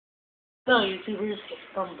Hello YouTubers,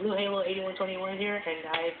 from Blue Halo 8121 here, and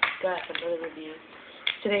I've got another review.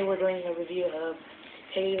 Today we're doing a review of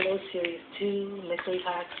Halo Series 2 mystery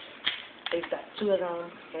packs. They've got two of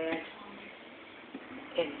them,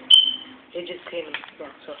 and it just came in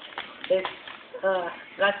wrong. So it's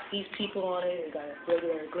got these people on it. It got a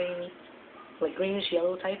regular green, like greenish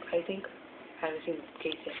yellow type, I think. I haven't seen the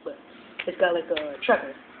case yet, but it's got like a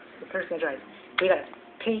trucker, the person that drives. We got a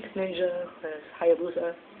pink ninja,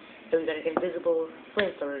 Hayabusa. So we got an invisible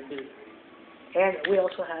flamethrower dude. And we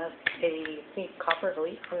also have a pink copper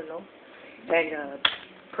elite, I don't know, and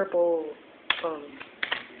purple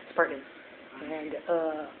Spartan. And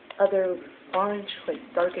other orange, like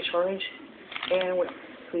darkish orange. And what else?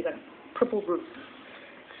 We got purple brute.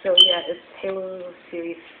 So yeah, it's Halo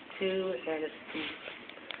Series 2 and it's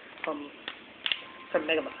from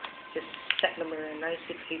Megabox. Just set number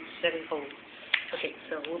 96870. Okay,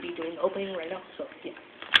 so we'll be doing the opening right now, so yeah.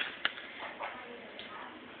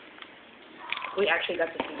 We actually got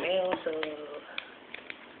this in mail, so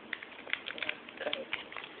okay.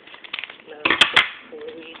 Now, before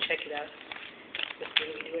we check it out, before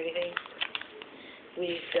we do anything,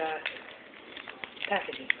 we've got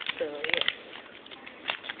packaging. So yeah,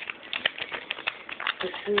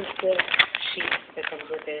 this is the sheet that comes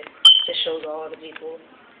with it. It shows all the people.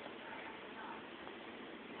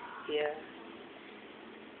 Yeah,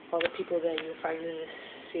 all the people that you find in this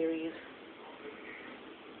series.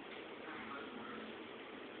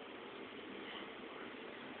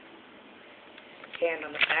 And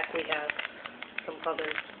on the back we have some other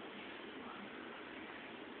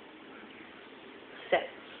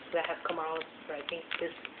sets that have come out for I think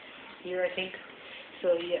this year, I think.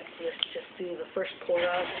 So yeah, let's just do the first pour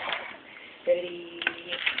out. Ready?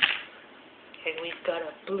 And we've got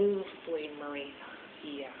a blue flame marine.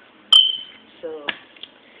 Yeah. So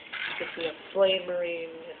this is a flame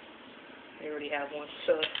marine. I already have one,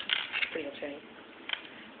 so it's pretty upsetting.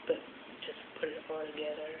 But just put it all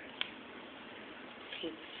together.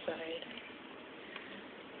 Side.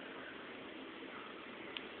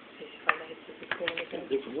 See how nice this is going with a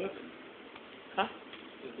different weapon. Huh?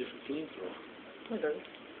 A different flamethrower. Okay.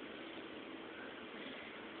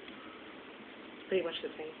 Pretty much the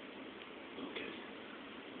same. Okay.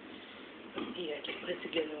 Yeah, just put it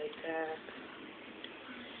together like that.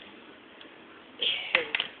 And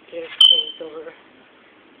there's flamethrower.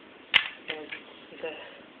 And the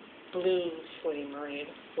blue flame marine,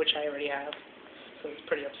 which I already have. So it's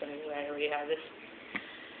pretty upsetting that I already have this.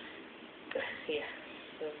 Yeah,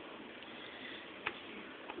 so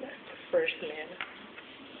that's the first man.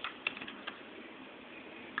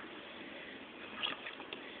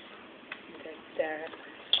 Like that.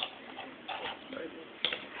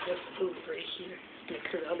 What's the food right here? Next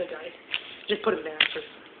to the other guy. Just put him down for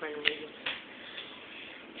random reasons.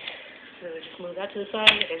 So just move that to the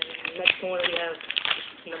side, and next one we have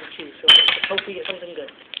number 2. So let's hope we get something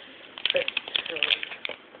good. But,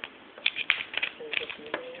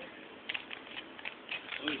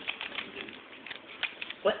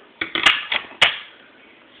 what?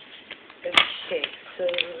 Okay, so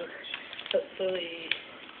hopefully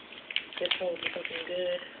this one will be something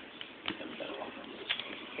good.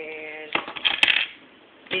 And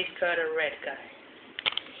we've got a red guy.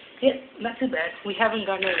 Yeah, not too bad. We haven't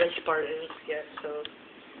gotten a red Spartans yet, so.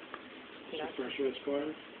 First red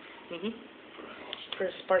Spartan? Mm-hmm.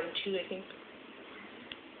 First Spartan 2, I think.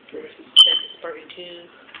 First. That's Spartan 2.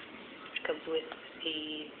 Which comes with a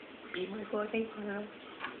beam rifle, I think. I don't know.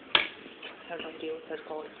 I have no idea what that's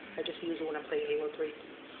called. I just use it when I play Halo 3.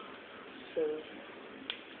 So.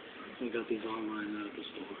 We got these online out of the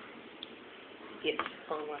store. Yes,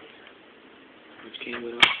 online. Which came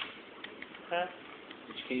with us? Huh?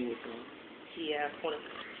 Which came with us? Yeah, one of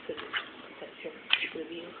the that's your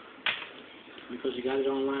review. Because you got it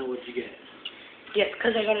online, what'd you get? Yes,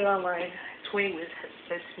 because I got it online. Toywiz has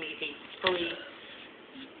sent me a free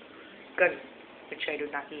gun, which I do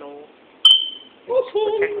not know what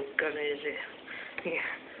type of gun it is. Yeah.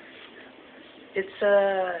 It's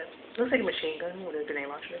looks like a machine gun with a grenade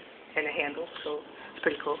launcher and a handle, so it's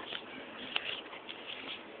pretty cool.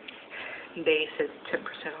 They said 10%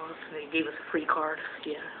 off, and they gave us a free card,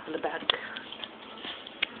 yeah, on the back.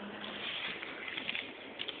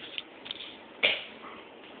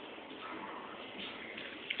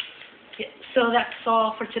 Yeah, so that's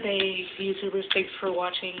all for today, YouTubers. Thanks for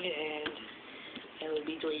watching, and I will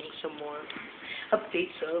be doing some more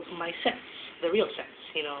updates of my sets, the real sets,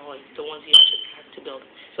 you know, like the ones you have to build.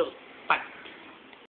 So